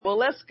Well,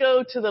 let's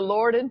go to the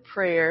Lord in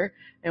prayer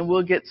and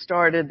we'll get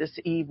started this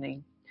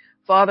evening.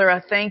 Father,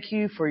 I thank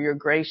you for your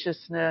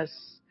graciousness.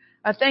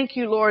 I thank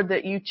you, Lord,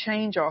 that you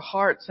change our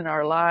hearts and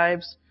our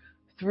lives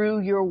through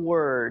your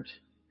word.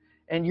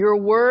 And your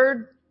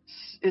word,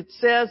 it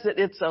says that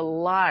it's a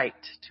light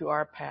to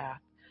our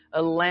path,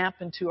 a lamp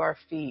unto our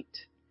feet.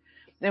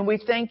 And we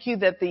thank you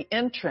that the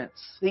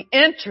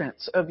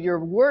entrance of your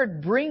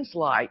word brings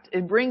light.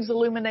 It brings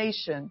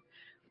illumination,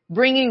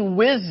 bringing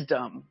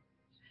wisdom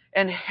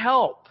and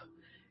help.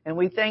 And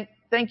we thank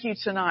you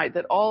tonight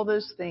that all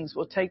those things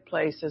will take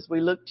place as we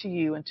look to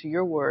you and to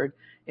your word.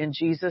 In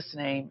Jesus'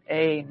 name,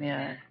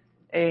 amen.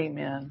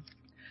 Amen.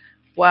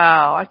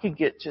 Wow, I could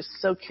get just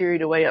so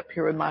carried away up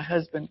here with my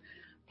husband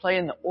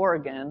playing the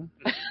organ.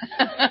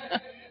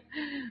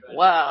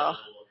 Wow.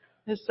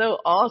 It's so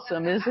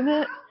awesome, isn't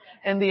it?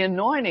 And the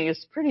anointing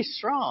is pretty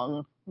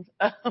strong.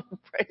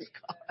 Praise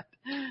God.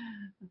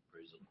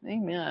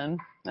 Amen.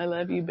 I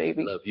love you,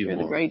 baby. Love you. You're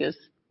more. the greatest.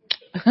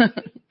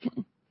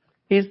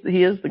 He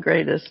is the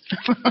greatest.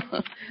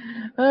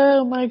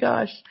 Oh my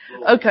gosh.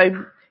 Okay.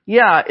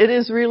 Yeah, it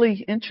is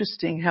really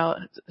interesting how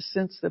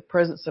sense the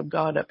presence of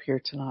God up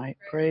here tonight.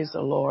 Praise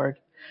the Lord.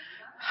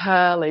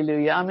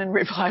 Hallelujah. I'm in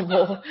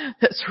revival.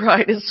 That's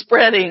right. It's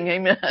spreading.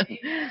 Amen.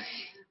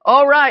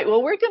 All right.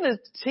 Well, we're going to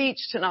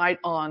teach tonight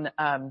on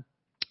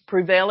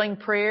Prevailing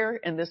prayer,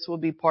 and this will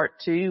be part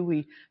 2.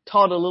 We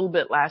taught a little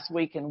bit last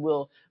week, and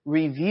we'll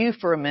review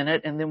for a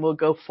minute, and then we'll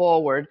go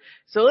forward.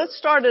 So let's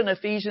start in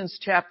Ephesians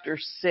chapter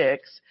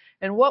 6,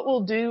 and what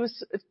we'll do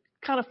is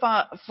kind of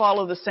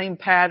follow the same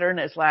pattern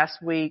as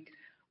last week.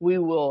 We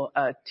will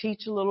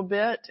teach a little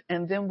bit,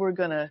 and then we're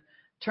going to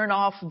turn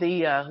off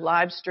the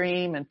live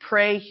stream and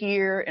pray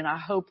here, and I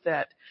hope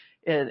that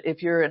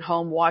if you're at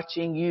home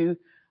watching, you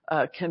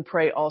can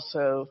pray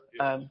also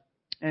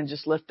and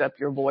just lift up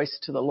your voice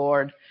to the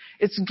Lord.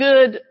 It's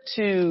good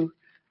to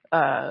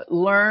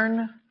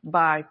learn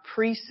by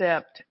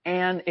precept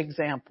and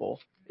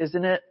example,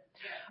 isn't it?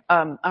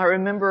 I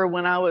remember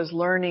when I was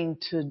learning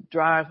to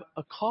drive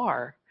a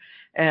car,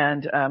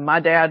 and my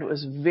dad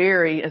was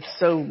it's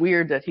so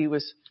weird that he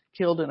was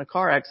killed in a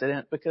car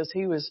accident because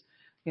he was,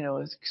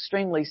 an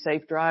extremely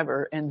safe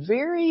driver and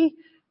very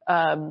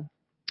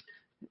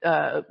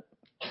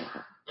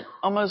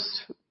almost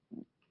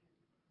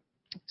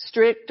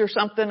strict or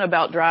something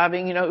about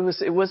driving.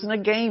 It wasn't a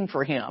game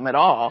for him at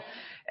all.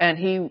 And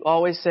he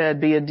always said,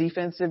 be a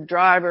defensive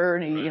driver.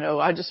 And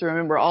I just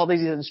remember all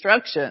these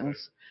instructions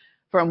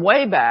from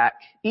way back.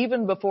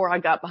 Even before I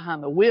got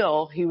behind the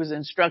wheel, he was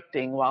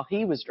instructing while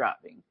he was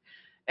driving.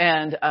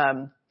 And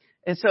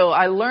so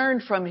I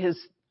learned from his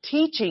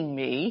teaching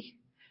me,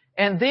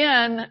 and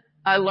then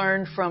I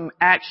learned from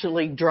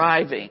actually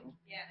driving.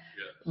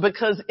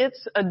 Because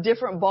it's a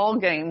different ball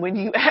game when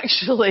you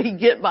actually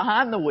get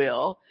behind the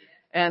wheel.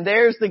 And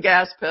there's the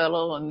gas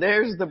pedal, and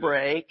there's the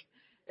brake,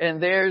 and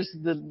there's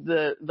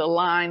the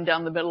line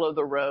down the middle of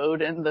the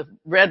road, and the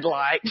red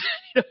light,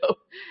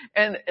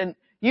 and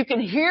you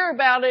can hear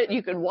about it,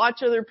 you can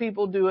watch other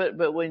people do it,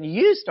 but when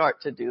you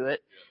start to do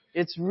it,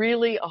 it's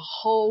really a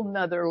whole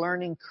nother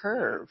learning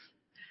curve.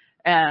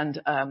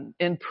 And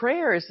in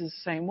prayer is the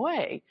same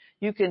way.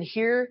 You can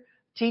hear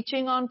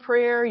teaching on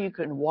prayer, you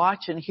can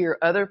watch and hear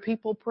other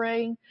people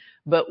praying,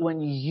 but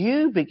when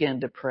you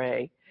begin to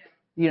pray,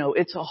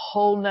 it's a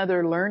whole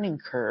nother learning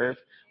curve,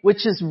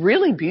 which is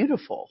really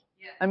beautiful.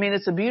 I mean,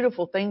 it's a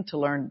beautiful thing to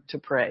learn to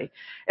pray.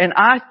 And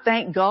I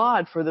thank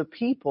God for the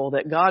people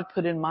that God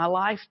put in my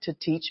life to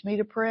teach me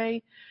to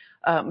pray,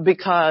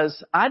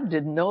 because I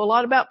didn't know a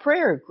lot about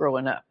prayer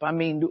growing up. I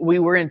mean, we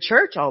were in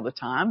church all the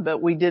time, but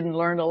we didn't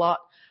learn a lot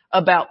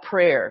about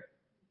prayer,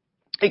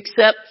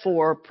 except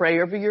for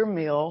pray over your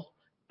meal,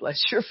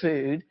 bless your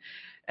food.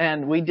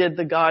 And we did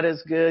the God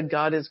is good,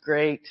 God is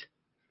great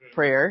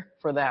prayer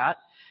for that.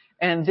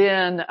 And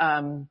then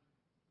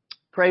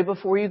pray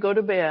before you go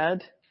to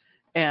bed.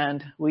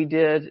 And we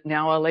did,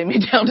 now I lay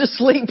me down to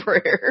sleep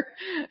prayer.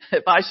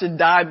 If I should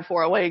die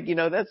before I wake,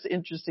 that's an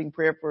interesting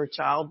prayer for a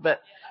child,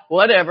 but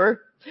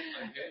whatever.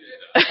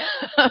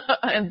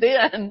 And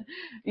then,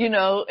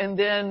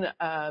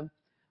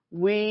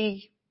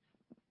 we,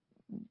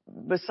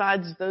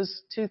 besides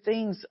those 2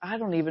 things, I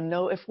don't even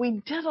know if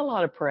we did a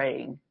lot of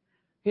praying,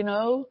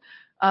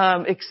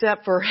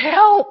 except for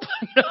help,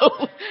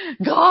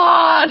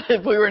 God,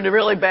 if we were in a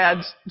really bad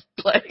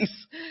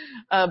place.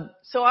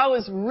 So I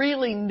was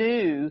really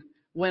new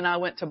when I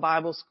went to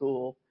Bible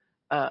school,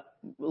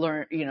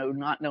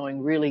 not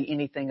knowing really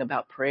anything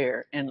about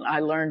prayer. And I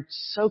learned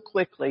so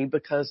quickly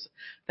because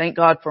thank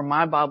God for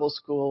my Bible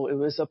school, it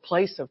was a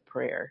place of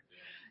prayer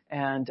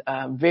and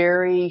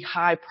very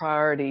high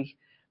priority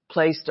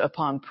placed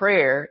upon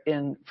prayer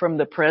from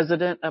the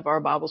president of our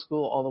Bible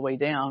school all the way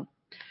down.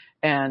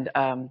 And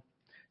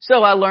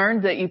so I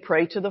learned that you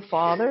pray to the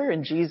Father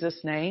in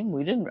Jesus' name.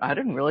 I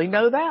didn't really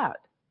know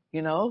that,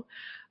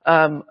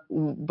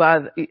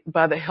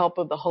 by the help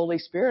of the Holy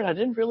Spirit. I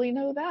didn't really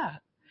know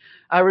that.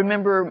 I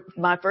remember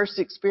my first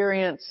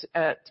experience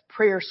at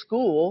prayer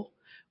school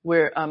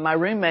where my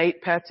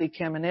roommate, Patsy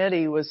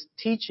Caminetti, was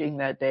teaching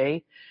that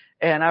day.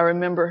 And I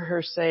remember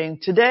her saying,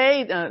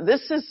 today,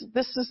 this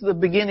is the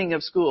beginning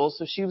of school.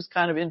 So she was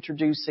kind of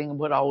introducing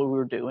what all we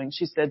were doing.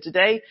 She said,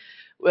 today,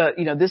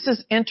 this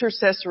is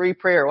intercessory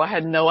prayer. Well, I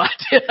had no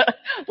idea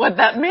what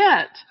that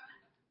meant.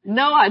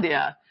 No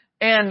idea.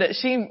 And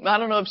I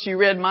don't know if she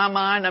read my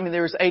mind. I mean,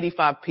 there was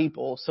 85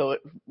 people, so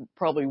it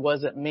probably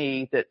wasn't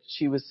me that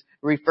she was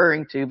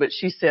referring to, but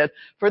she said,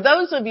 for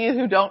those of you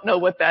who don't know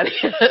what that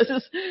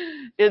is,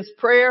 it's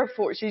prayer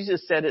for, she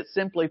just said it's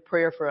simply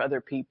prayer for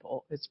other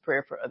people. It's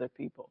prayer for other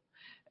people.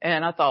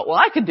 And I thought, well,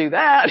 I could do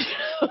that.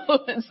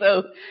 And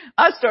so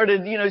I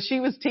started, she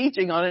was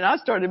teaching on it. And I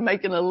started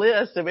making a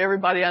list of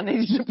everybody I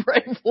needed to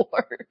pray for.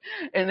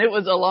 And it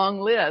was a long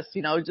list,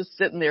 just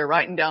sitting there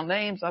writing down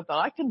names. I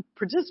thought I can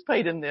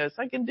participate in this.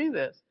 I can do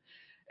this.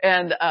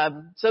 And,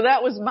 so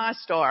that was my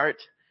start,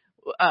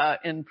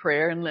 in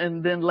prayer.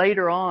 And then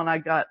later on, I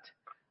got,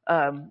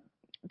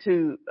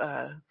 to,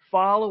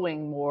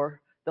 following more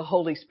the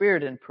Holy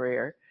Spirit in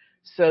prayer,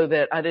 so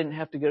that I didn't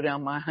have to go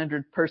down my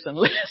 100-person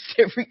list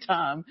every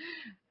time.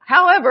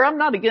 However, I'm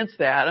not against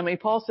that. I mean,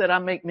 Paul said, I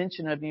make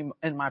mention of you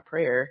in my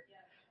prayer.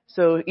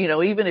 So,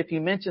 even if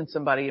you mention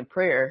somebody in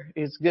prayer,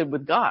 it's good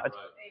with God.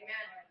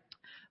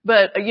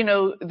 But,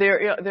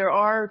 there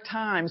are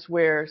times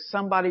where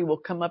somebody will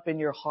come up in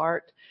your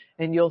heart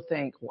and you'll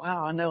think,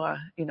 wow,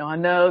 I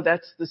know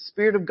that's the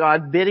Spirit of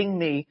God bidding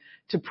me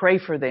to pray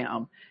for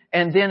them.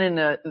 And then in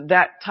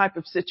that type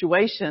of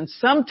situation,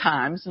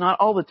 sometimes, not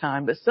all the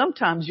time, but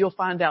sometimes you'll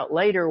find out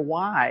later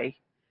why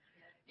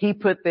He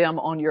put them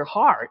on your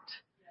heart.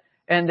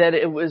 And that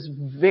it was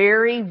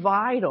very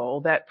vital,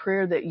 that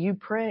prayer that you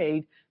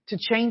prayed, to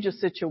change a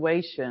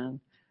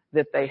situation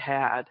that they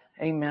had.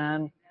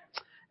 Amen.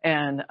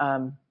 And,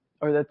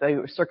 or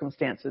that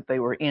circumstance that they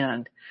were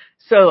in.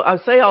 So I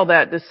say all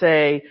that to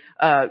say,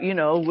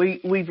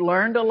 we've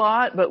learned a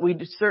lot, but we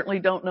certainly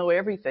don't know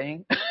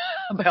everything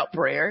about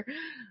prayer.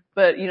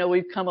 But,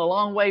 we've come a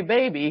long way,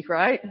 baby,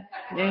 right?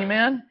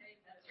 Amen.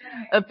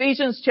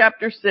 Ephesians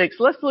chapter 6.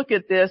 Let's look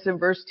at this in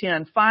verse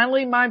 10.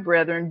 Finally, my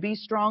brethren, be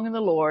strong in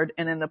the Lord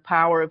and in the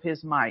power of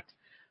His might.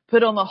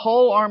 Put on the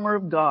whole armor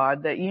of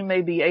God, that you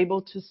may be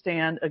able to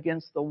stand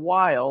against the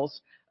wiles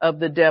of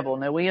the devil.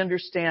 Now, we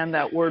understand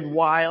that word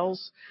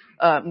wiles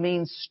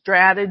means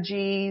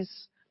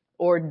strategies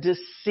or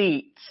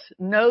deceit.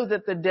 Know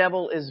that the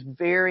devil is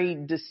very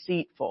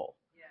deceitful.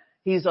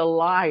 He's a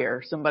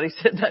liar. Somebody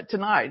said that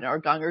tonight in our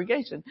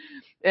congregation.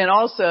 And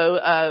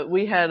also,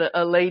 we had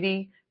a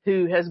lady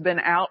who has been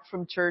out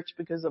from church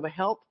because of a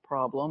health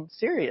problem,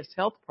 serious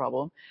health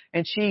problem.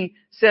 And she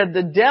said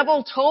the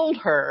devil told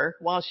her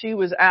while she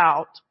was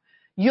out,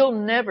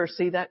 you'll never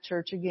see that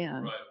church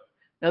again. Right.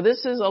 Now,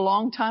 this is a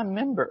longtime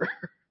member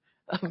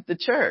of the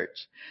church.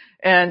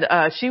 And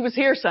she was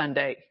here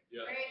Sunday.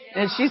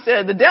 Yeah. And she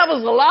said, the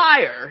devil's a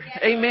liar.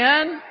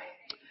 Amen.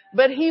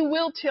 But he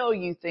will tell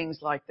you things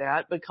like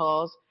that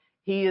because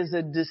he is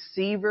a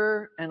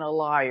deceiver and a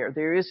liar.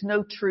 There is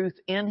no truth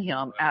in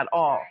him at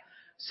all.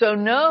 So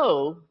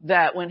know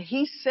that when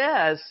he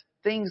says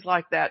things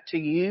like that to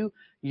you,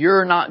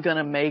 you're not going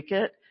to make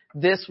it.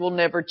 This will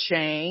never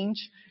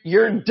change.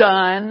 You're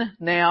done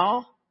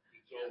now.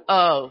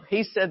 Oh,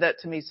 he said that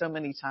to me so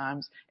many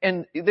times.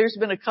 And there's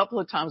been a couple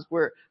of times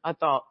where I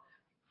thought,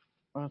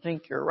 I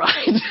think you're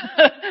right.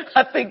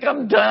 I think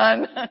I'm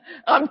done.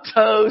 I'm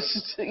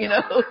toast,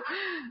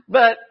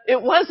 but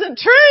it wasn't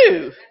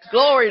true.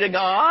 Glory to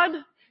God.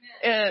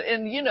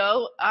 And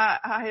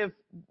I have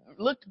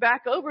looked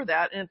back over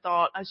that and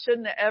thought I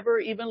shouldn't have ever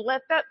even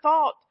let that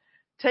thought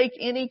take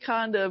any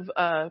kind of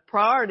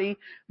priority,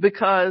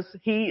 because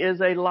he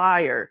is a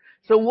liar.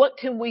 So what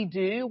can we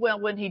do? Well,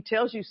 when he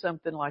tells you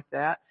something like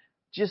that,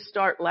 just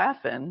start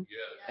laughing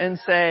and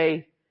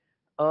say,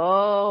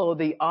 oh,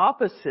 the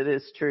opposite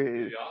is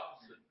true.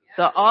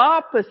 The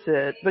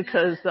opposite,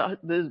 because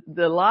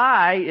the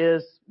lie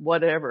is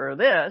whatever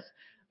this,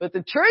 but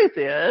the truth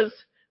is,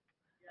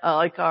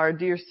 like our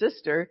dear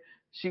sister,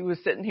 she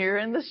was sitting here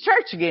in this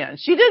church again.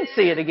 She did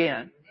see it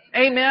again.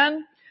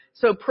 Amen.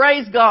 So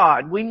praise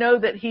God. We know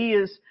that He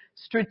is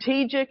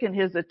strategic in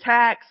His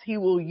attacks. He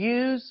will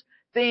use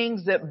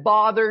things that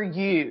bother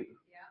you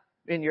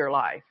in your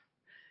life.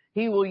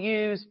 He will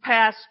use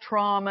past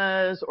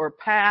traumas or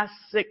past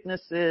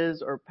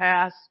sicknesses or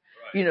past,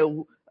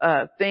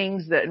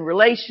 things that in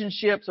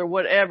relationships or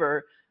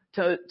whatever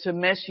to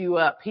mess you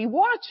up. He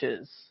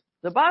watches.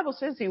 The Bible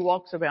says He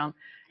walks around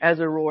as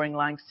a roaring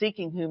lion,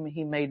 seeking whom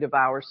He may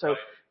devour. So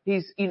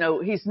he's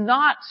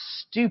not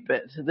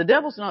stupid. The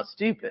devil's not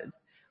stupid.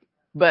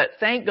 But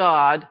thank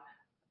God,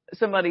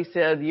 somebody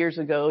said years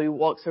ago, he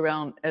walks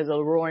around as a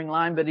roaring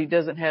lion, but he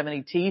doesn't have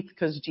any teeth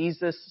because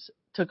Jesus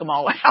took them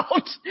all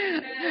out.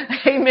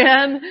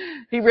 Amen.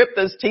 He ripped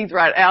those teeth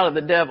right out of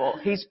the devil.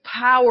 He's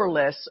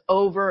powerless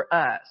over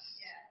us.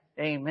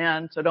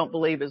 Amen. So don't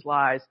believe his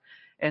lies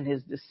and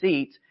his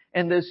deceit.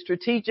 And those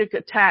strategic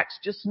attacks,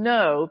 just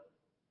know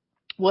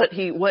what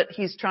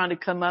he's trying to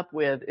come up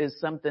with is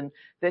something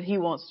that he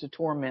wants to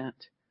torment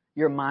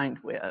your mind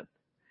with.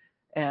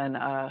 And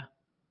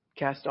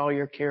cast all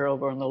your care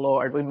over on the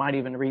Lord. We might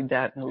even read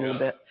that in a little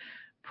bit.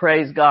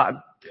 Praise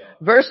God.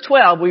 Verse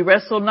 12, we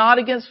wrestle not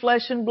against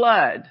flesh and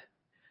blood,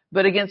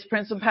 but against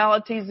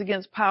principalities,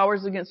 against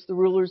powers, against the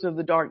rulers of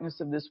the darkness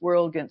of this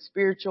world, against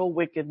spiritual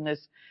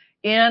wickedness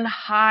in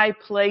high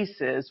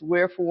places.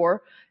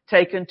 Wherefore,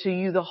 take unto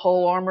you the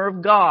whole armor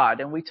of God.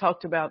 And we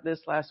talked about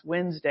this last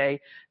Wednesday,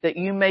 that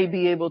you may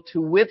be able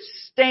to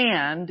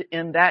withstand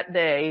in that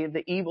day,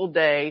 the evil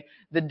day,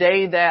 the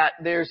day that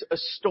there's a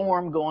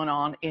storm going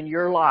on in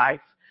your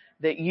life,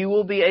 that you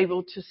will be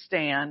able to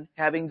stand,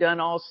 having done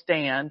all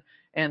stand,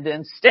 and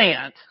then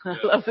stand. I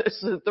love this.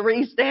 The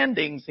 3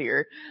 standings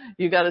here.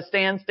 You got to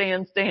stand,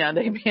 stand, stand.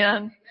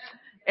 Amen.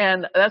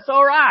 And that's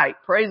all right.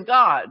 Praise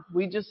God.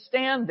 We just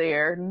stand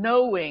there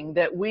knowing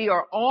that we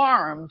are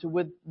armed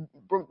with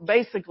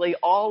basically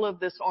all of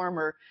this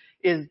armor.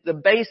 Is the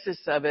basis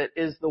of it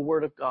is the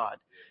Word of God.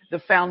 The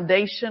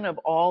foundation of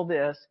all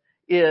this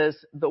is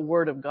the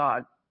Word of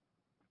God.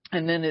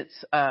 And then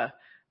it's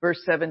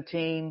verse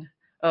 17.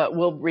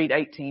 We'll read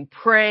 18.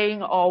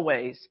 Praying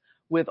always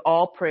with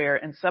all prayer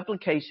and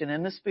supplication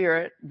in the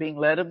Spirit, being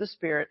led of the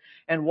Spirit,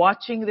 and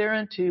watching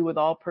thereunto with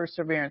all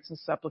perseverance and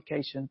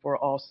supplication for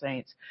all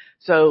saints.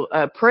 So,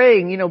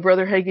 praying,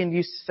 Brother Hagin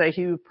used to say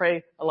he would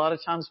pray a lot of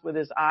times with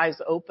his eyes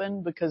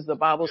open because the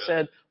Bible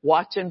said,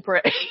 watch and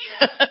pray.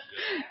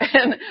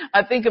 And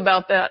I think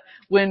about that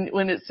when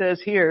it says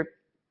here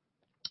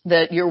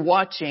that you're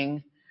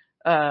watching,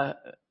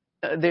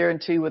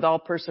 thereunto with all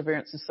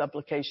perseverance and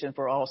supplication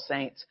for all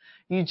saints.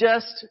 You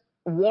just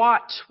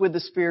watch with the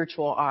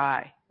spiritual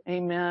eye.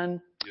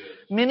 Amen. Yes.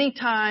 Many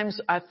times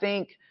I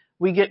think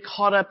we get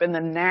caught up in the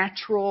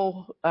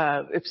natural,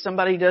 if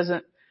somebody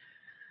doesn't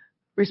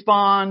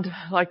respond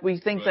like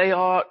we think they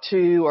ought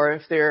to, or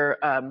if they're,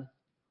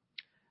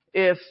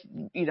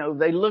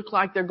 they look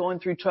like they're going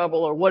through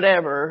trouble or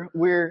whatever,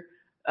 we're,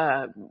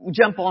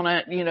 jump on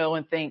it,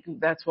 and think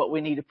that's what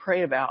we need to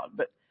pray about.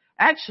 But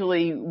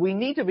actually, we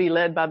need to be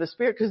led by the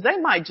Spirit because they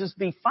might just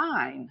be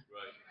fine.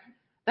 Right.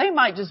 They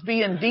might just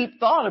be in deep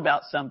thought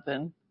about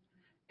something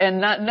and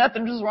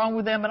nothing's wrong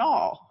with them at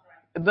all.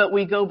 But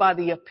we go by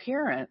the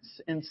appearance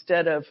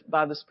instead of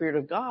by the Spirit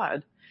of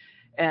God.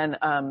 And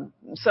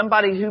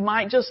somebody who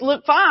might just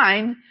look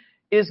fine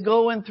is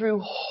going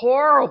through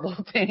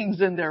horrible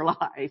things in their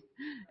life.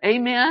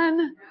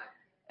 Amen?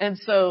 And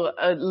so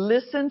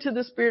listen to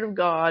the Spirit of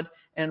God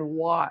and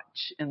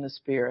watch in the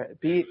Spirit.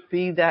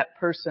 Be that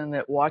person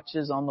that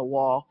watches on the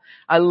wall.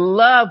 I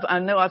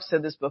know I've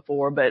said this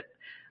before, but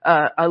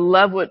I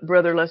love what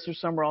Brother Lester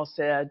Summerall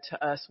said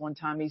to us one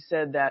time. He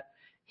said that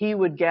he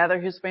would gather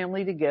his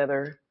family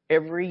together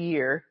every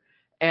year,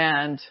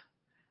 and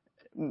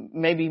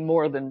maybe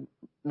more than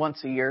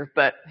once a year,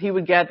 but he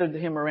would gather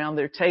him around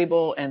their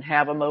table and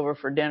have them over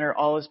for dinner,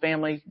 all his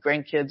family,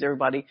 grandkids,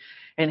 everybody.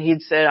 And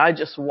he'd say, I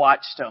just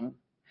watched them.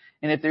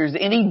 And if there's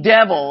any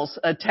devils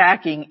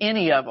attacking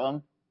any of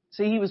them,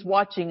 see, he was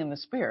watching in the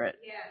Spirit.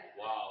 Yeah.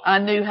 Wow. I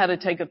knew how to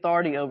take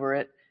authority over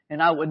it,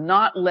 and I would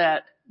not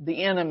let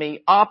the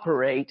enemy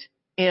operate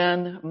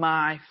in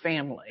my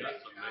family.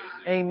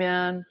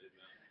 Amen.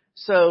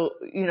 So,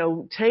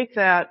 take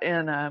that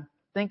and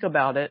think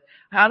about it.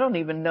 I don't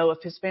even know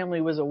if his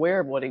family was aware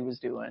of what he was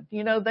doing.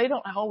 They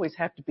don't always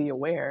have to be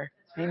aware.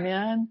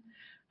 Amen.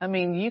 I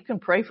mean, you can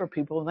pray for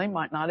people and they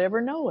might not ever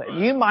know it.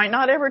 You might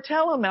not ever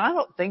tell them, and I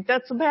don't think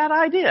that's a bad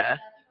idea.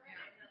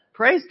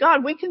 Praise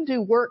God. We can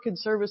do work and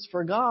service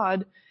for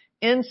God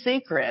in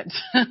secret.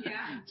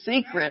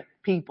 Secret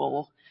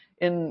people.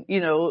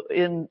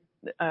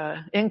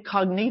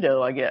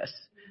 Incognito, I guess.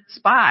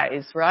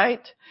 Spies,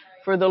 right?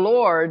 For the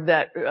Lord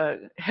that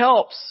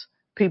helps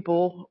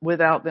people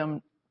without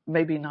them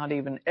maybe not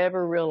even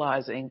ever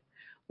realizing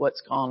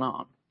what's going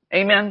on.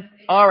 Amen.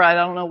 All right.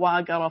 I don't know why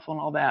I got off on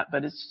all that,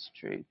 but it's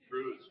true.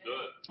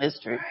 It's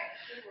true.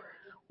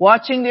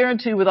 Watching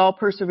thereunto with all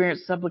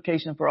perseverance,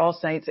 supplication for all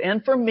saints,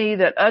 and for me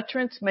that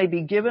utterance may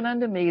be given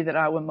unto me, that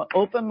I will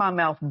open my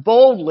mouth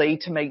boldly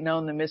to make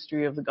known the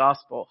mystery of the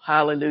gospel.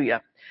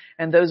 Hallelujah.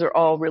 And those are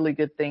all really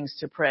good things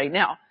to pray.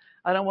 Now,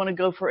 I don't want to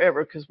go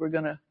forever because we're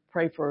going to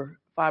pray for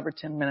 5 or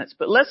 10 minutes,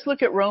 but let's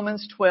look at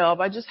Romans 12.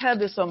 I just had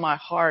this on my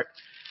heart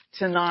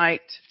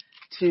tonight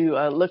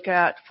to look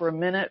at for a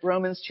minute.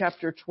 Romans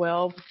chapter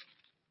 12.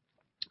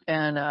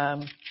 And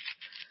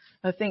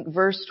I think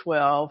verse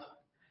 12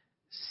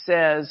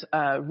 says,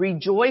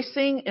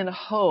 rejoicing in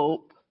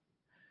hope,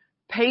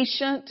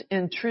 patient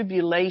in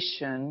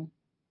tribulation,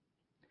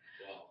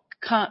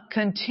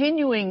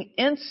 continuing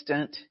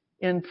instant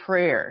in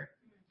prayer.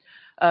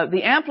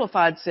 The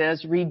Amplified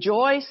says,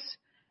 rejoice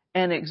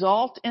and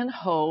exult in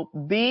hope,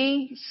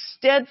 be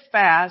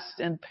steadfast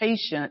and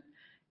patient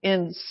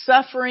in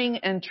suffering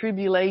and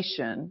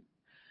tribulation.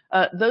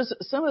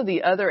 Some of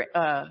the other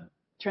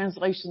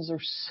translations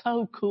are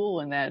so cool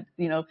in that,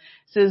 it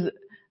says,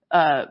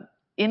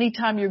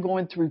 anytime you're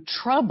going through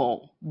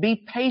trouble, be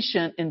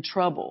patient in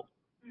trouble.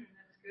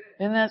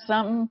 Isn't that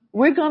something?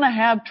 We're going to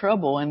have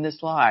trouble in this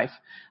life.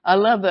 I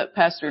love that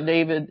Pastor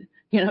David,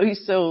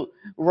 he's so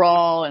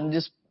raw and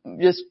just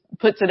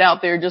puts it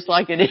out there just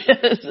like it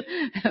is.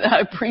 And I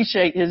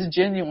appreciate his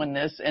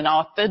genuineness and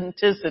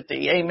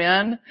authenticity.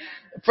 Amen.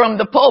 From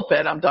the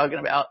pulpit, I'm talking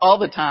about all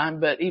the time,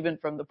 but even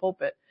from the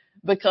pulpit,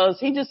 because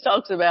he just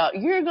talks about,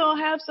 you're going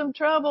to have some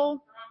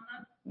trouble.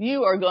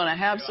 You are going to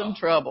have some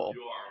trouble.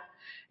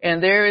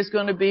 And there is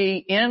going to be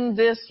in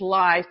this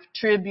life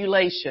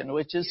tribulation,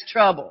 which is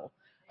trouble,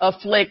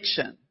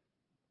 affliction.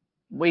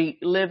 We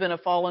live in a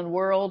fallen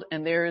world,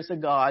 and there is a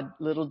God,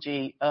 little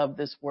g, of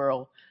this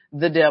world,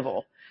 the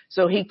devil.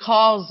 So he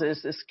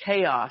causes this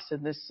chaos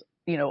and this,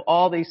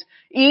 all these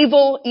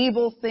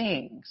evil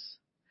things.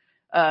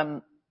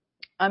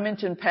 I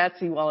mentioned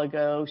Patsy a while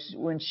ago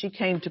when she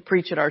came to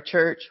preach at our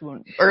church,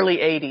 early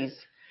 80s.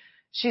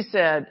 She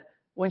said,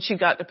 when she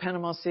got to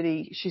Panama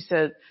City, she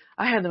said,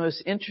 I had the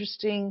most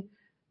interesting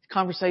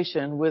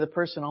conversation with a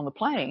person on the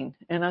plane.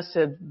 And I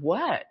said,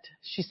 what?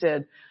 She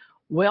said,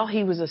 well,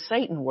 he was a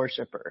Satan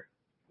worshiper.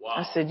 Wow.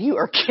 I said, you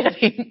are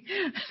kidding.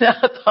 And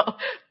I thought,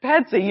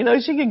 Patsy,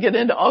 she can get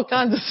into all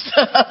kinds of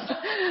stuff.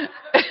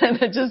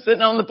 And just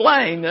sitting on the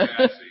plane.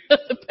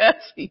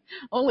 Patsy,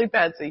 only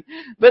Patsy.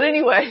 But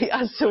anyway,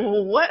 I said,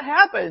 well, what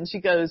happened? She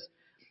goes,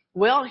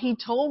 well, he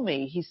told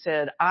me, he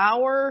said,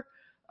 our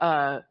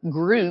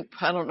group,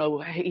 I don't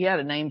know, he had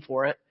a name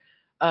for it,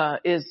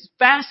 is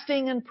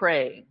fasting and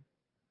praying.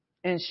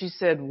 And she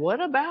said, what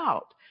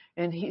about?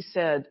 And he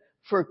said,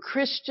 for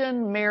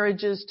Christian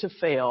marriages to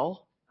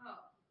fail,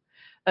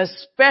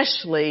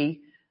 especially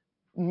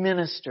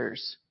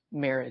ministers'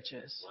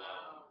 marriages.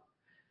 Wow.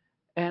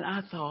 And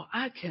I thought,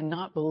 I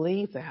cannot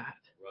believe that.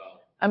 Wow.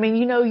 I mean,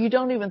 you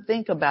don't even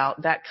think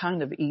about that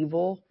kind of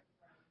evil.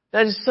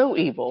 That is so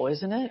evil,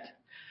 isn't it?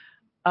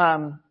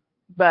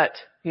 But,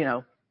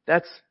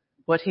 that's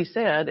what he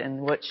said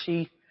and what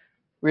she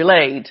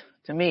relayed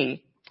to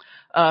me.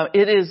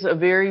 It is a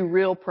very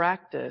real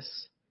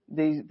practice,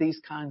 these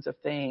kinds of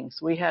things.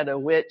 We had a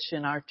witch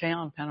in our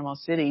town, Panama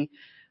City,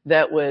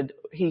 that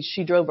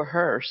she drove a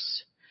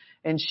hearse,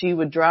 and she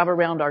would drive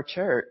around our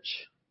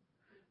church.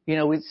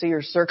 We'd see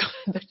her circling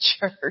the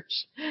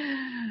church.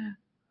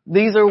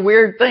 These are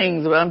weird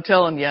things, but I'm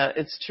telling you,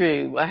 it's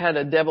true. I had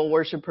a devil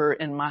worshiper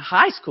in my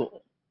high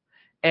school,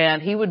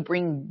 and he would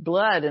bring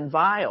blood in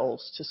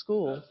vials to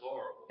school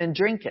and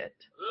drink it.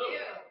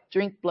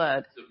 Drink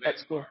blood at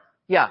school.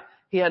 Yeah.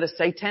 He had a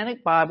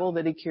satanic Bible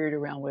that he carried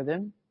around with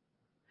him,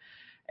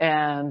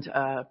 and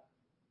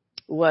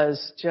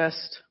was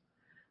just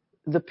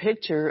the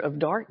picture of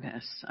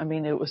darkness. I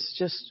mean, it was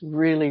just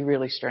really,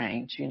 really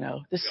strange,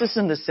 This is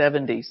in the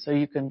 70s, so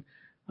you can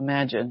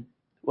imagine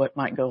what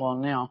might go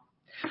on now.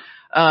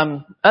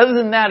 Other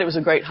than that, it was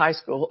a great high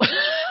school.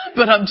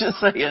 But I'm just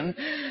saying,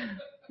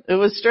 it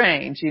was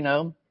strange,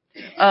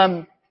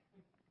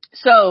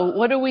 So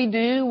what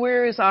do?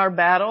 Where is our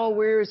battle?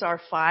 Where is our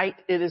fight?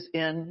 It is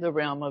in the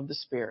realm of the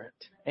Spirit.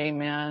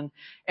 Amen.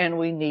 And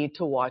we need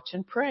to watch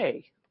and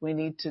pray. We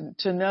need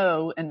to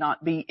know and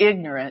not be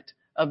ignorant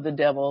of the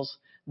devil's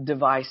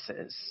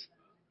devices.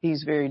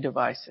 He's very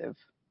divisive.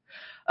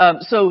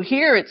 So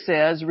here it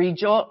says,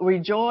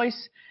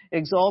 rejoice,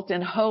 exult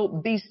in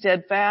hope, be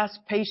steadfast,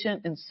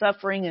 patient in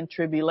suffering and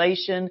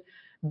tribulation,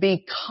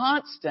 be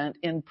constant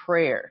in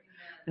prayer.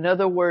 In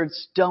other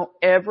words, don't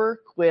ever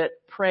quit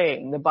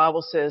praying. The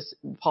Bible says,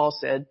 Paul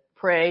said,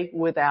 pray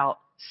without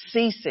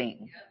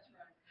ceasing.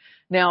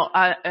 Now,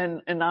 I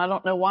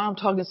don't know why I'm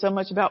talking so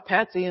much about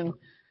Patsy and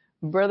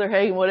Brother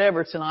Hagin,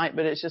 whatever tonight,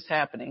 but it's just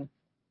happening.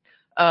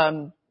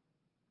 I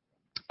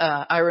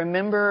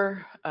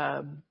remember,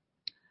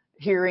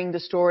 hearing the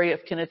story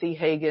of Kenneth E.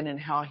 Hagin and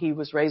how he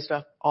was raised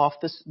off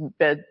this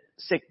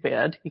sick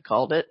bed, he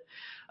called it,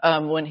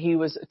 when he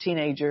was a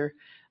teenager.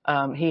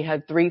 He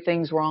had 3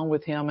 things wrong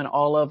with him, and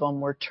all of them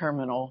were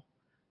terminal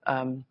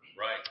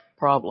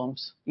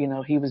problems.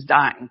 He was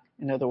dying,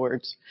 in other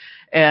words.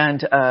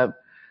 And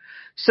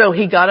so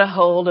he got a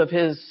hold of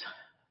his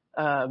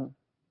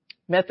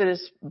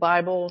Methodist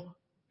Bible,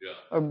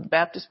 or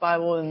Baptist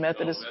Bible and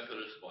Methodist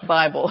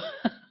Bible.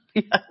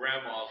 Yeah.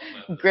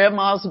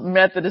 Grandma's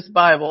Methodist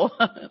Bible.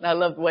 And I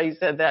love the way he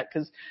said that,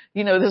 because,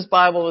 this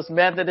Bible is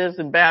Methodist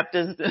and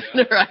Baptist,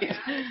 right?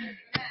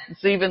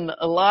 It's even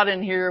a lot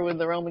in here with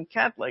the Roman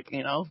Catholic,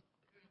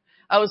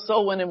 I was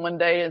soul winning one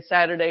day on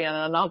Saturday, and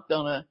I knocked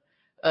on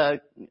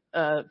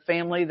a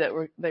family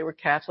they were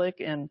Catholic,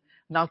 and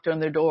knocked on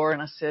their door,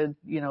 and I said,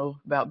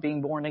 about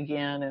being born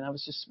again, and I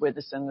was just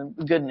witnessing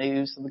the good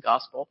news of the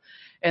gospel.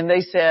 And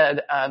they said,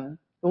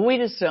 we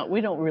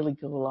don't really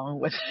go along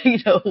with,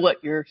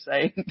 what you're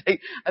saying.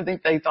 I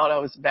think they thought I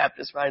was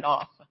Baptist right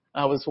off.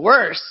 I was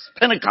worse,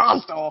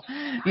 Pentecostal,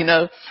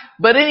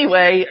 But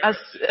anyway, I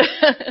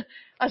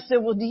said,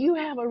 well, do you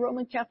have a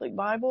Roman Catholic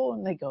Bible?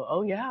 And they go,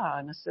 oh yeah.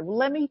 And I said,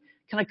 well,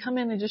 can I come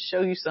in and just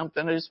show you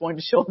something? I just wanted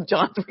to show them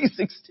John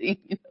 3:16,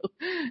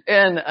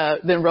 and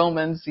then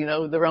Romans,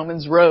 the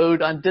Romans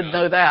road. I didn't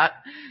know that.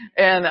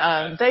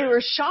 And they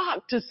were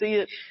shocked to see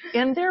it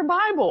in their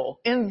Bible,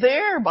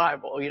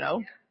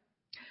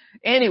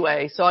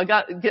 Anyway, so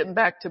getting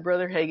back to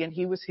Brother Hagin,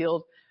 he was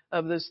healed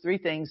of those 3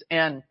 things.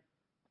 And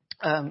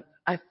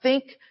I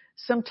think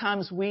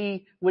sometimes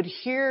we would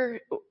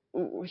hear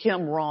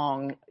him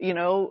wrong. You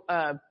know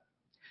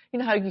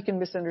how you can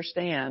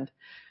misunderstand.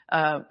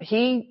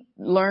 He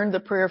learned the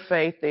prayer of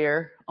faith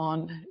there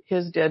on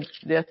his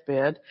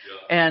deathbed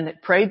and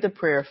prayed the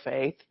prayer of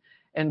faith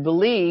and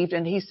believed.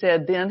 And he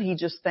said then he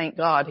just thanked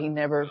God he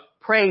never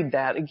prayed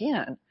that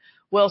again.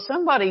 Well,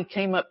 somebody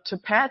came up to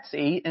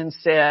Patsy and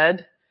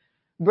said,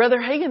 Brother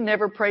Hagin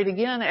never prayed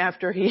again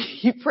after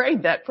he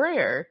prayed that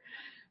prayer.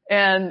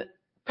 And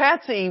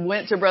Patsy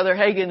went to Brother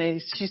Hagin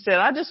and she said,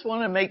 I just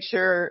want to make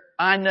sure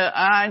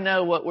I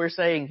know what we're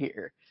saying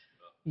here.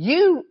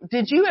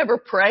 Did you ever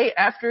pray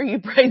after you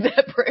prayed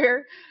that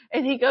prayer?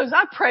 And he goes,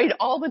 I prayed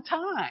all the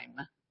time.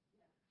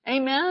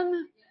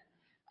 Amen.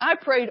 I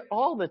prayed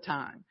all the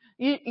time.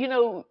 You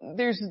know,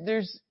 there's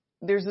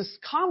this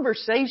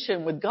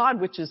conversation with God,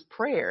 which is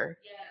prayer.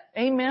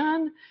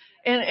 Amen.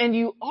 And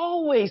you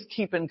always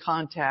keep in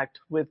contact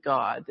with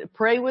God.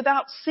 Pray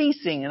without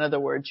ceasing. In other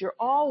words, you're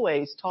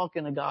always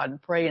talking to God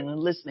and praying and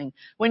listening.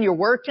 When you're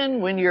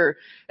working, when you're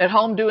at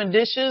home doing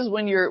dishes,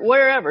 when you're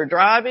wherever,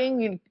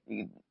 driving,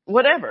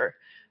 whatever.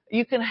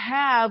 You can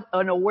have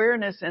an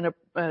awareness and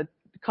a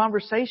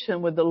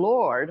conversation with the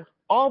Lord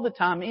all the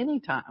time,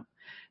 anytime.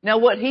 Now,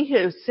 what he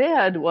has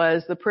said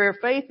was the prayer of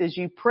faith is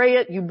you pray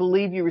it, you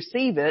believe you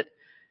receive it.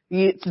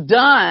 It's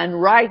done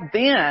right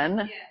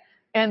then.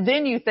 And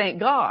then you thank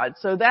God.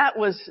 So that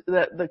was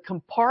the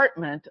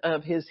compartment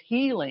of his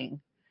healing,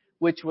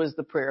 which was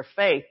the prayer of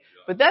faith.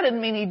 But that didn't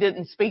mean he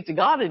didn't speak to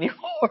God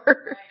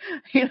anymore.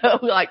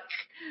 Like,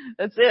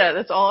 that's it.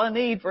 That's all I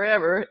need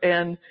forever.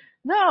 And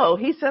no,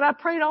 he said, I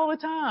prayed all the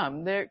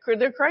time. They're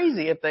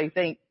crazy if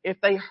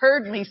they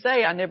heard me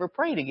say I never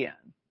prayed again.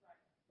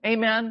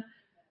 Amen.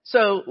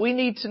 So we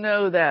need to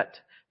know that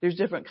there's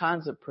different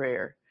kinds of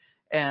prayer.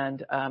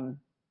 And,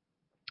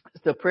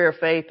 the prayer of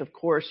faith, of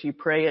course, you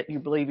pray it, you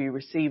believe you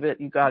receive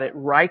it, you got it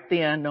right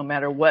then, no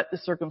matter what the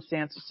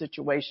circumstance or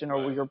situation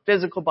or what your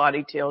physical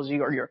body tells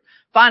you or your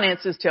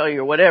finances tell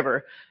you or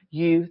whatever,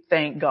 you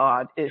thank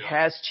God. It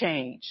has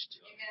changed.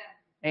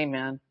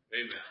 Amen.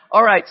 Amen.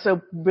 All right,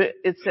 so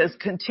it says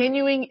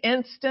continuing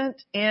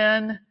instant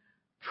in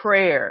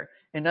prayer.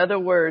 In other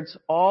words,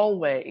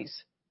 always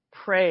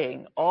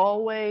praying,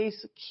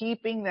 always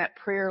keeping that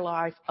prayer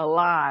life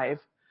alive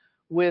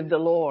with the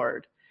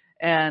Lord.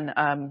 And,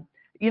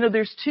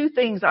 there's two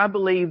things I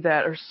believe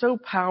that are so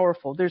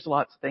powerful. There's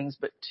lots of things,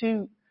 but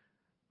two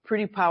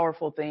pretty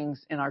powerful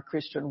things in our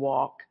Christian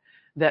walk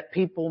that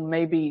people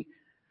maybe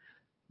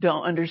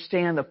don't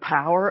understand the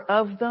power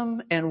of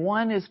them. And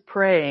one is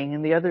praying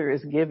and the other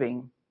is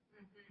giving.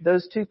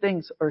 Those two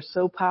things are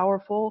so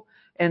powerful.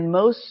 And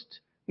a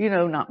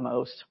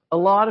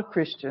lot of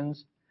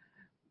Christians,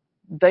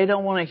 they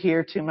don't want to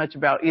hear too much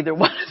about either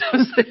one of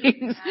those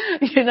things,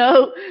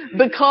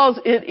 because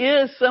it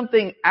is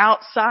something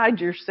outside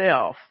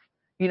yourself.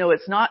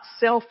 It's not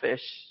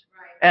selfish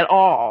at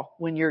all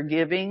when you're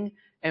giving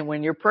and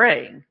when you're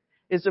praying.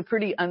 It's a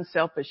pretty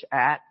unselfish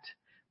act,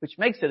 which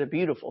makes it a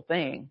beautiful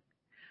thing,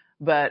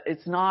 but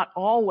it's not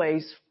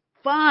always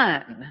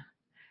fun.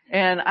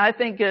 And I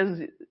think as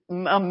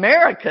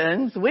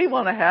Americans, we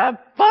want to have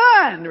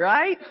fun,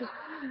 right?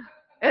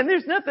 And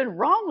there's nothing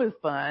wrong with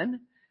fun.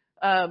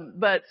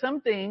 But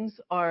some things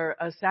are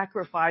a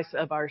sacrifice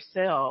of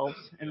ourselves.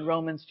 And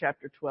Romans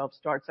chapter 12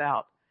 starts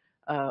out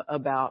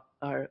about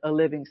a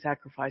living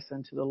sacrifice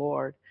unto the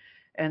Lord.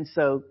 And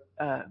so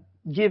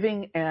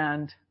giving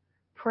and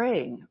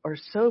praying are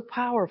so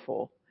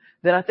powerful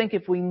that I think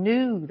if we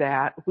knew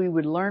that, we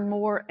would learn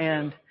more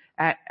and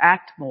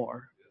act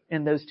more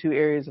in those two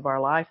areas of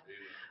our life.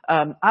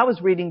 I was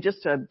reading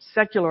just a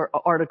secular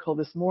article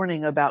this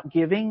morning about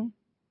giving.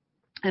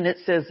 And it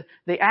says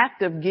the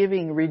act of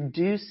giving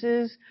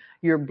reduces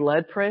your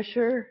blood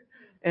pressure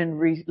and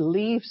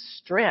relieves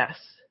stress.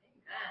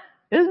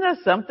 Isn't that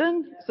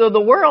something? So the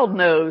world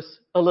knows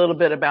a little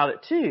bit about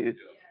it too,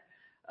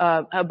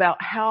 about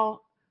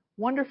how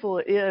wonderful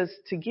it is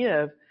to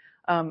give.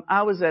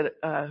 I was at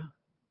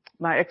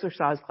my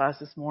exercise class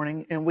this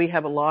morning, and we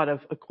have a lot of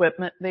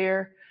equipment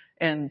there.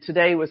 And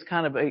today was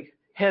kind of a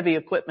heavy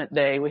equipment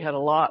day. We had a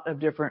lot of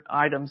different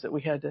items that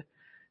we had to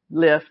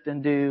lift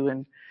and do,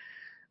 and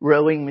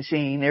rowing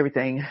machine,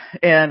 everything.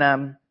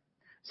 And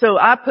so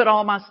I put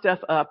all my stuff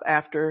up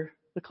after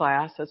the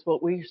class. That's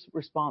what we're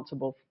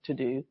responsible to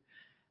do.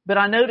 But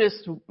I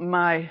noticed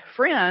my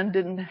friend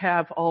didn't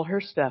have all her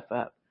stuff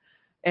up.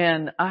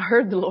 And I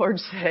heard the Lord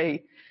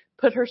say,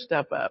 put her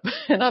stuff up.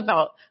 And I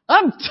thought,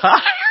 I'm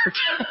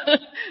tired.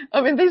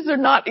 I mean, these are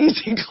not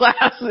easy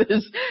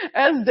classes.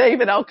 As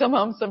David, I'll come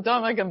home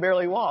sometime I can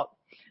barely walk.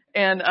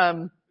 And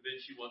then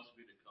she wants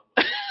me to come.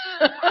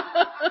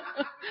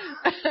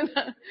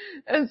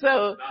 and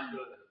so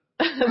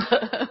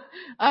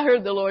I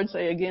heard the Lord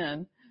say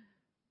again,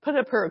 put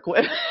up her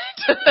equipment.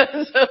 So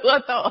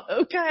I thought,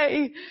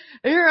 okay,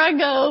 here I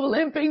go,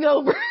 limping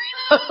over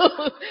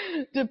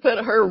to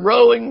put her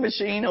rowing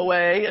machine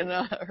away and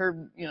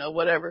her,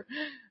 whatever.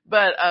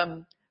 But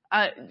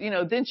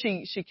then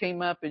she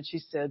came up and she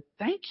said,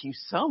 thank you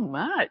so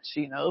much,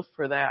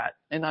 for that.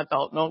 And I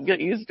thought, don't get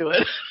used to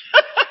it.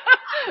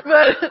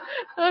 But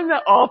I'm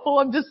not awful.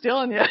 I'm just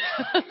telling you.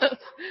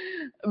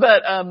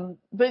 But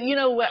you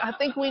know what? I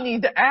think we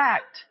need to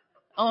act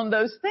on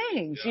those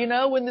things, you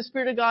know, when the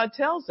Spirit of God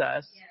tells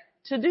us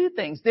to do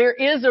things. There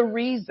is a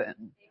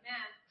reason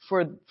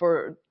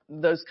for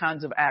those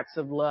kinds of acts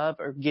of love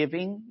or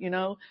giving, you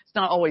know. It's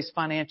not always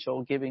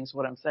financial giving is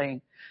what I'm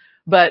saying.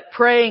 But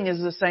praying is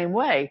the same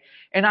way.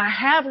 And I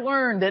have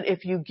learned that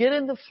if you get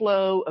in the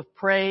flow of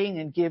praying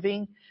and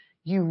giving,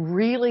 you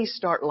really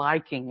start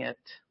liking it.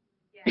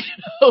 You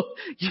know,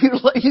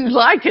 you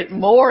like it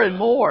more and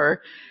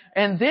more.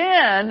 And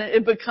then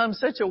it becomes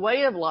such a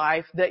way of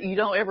life that you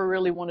don't ever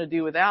really want to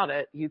do without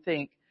it. You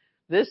think,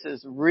 this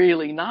is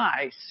really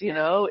nice. You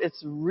know,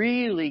 it's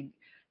really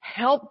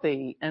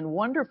healthy and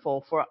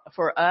wonderful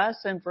for us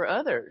and for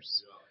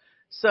others.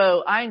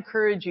 So I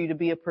encourage you to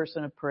be a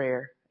person of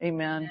prayer.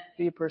 Amen.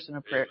 Be a person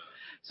of prayer.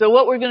 So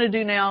what we're going to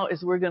do now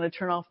is we're going to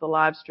turn off the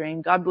live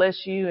stream. God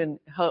bless you, and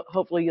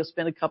hopefully you'll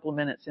spend a couple of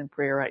minutes in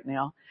prayer right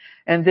now.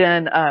 And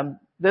then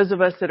those of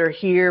us that are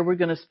here, we're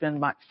going to spend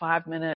like 5 minutes.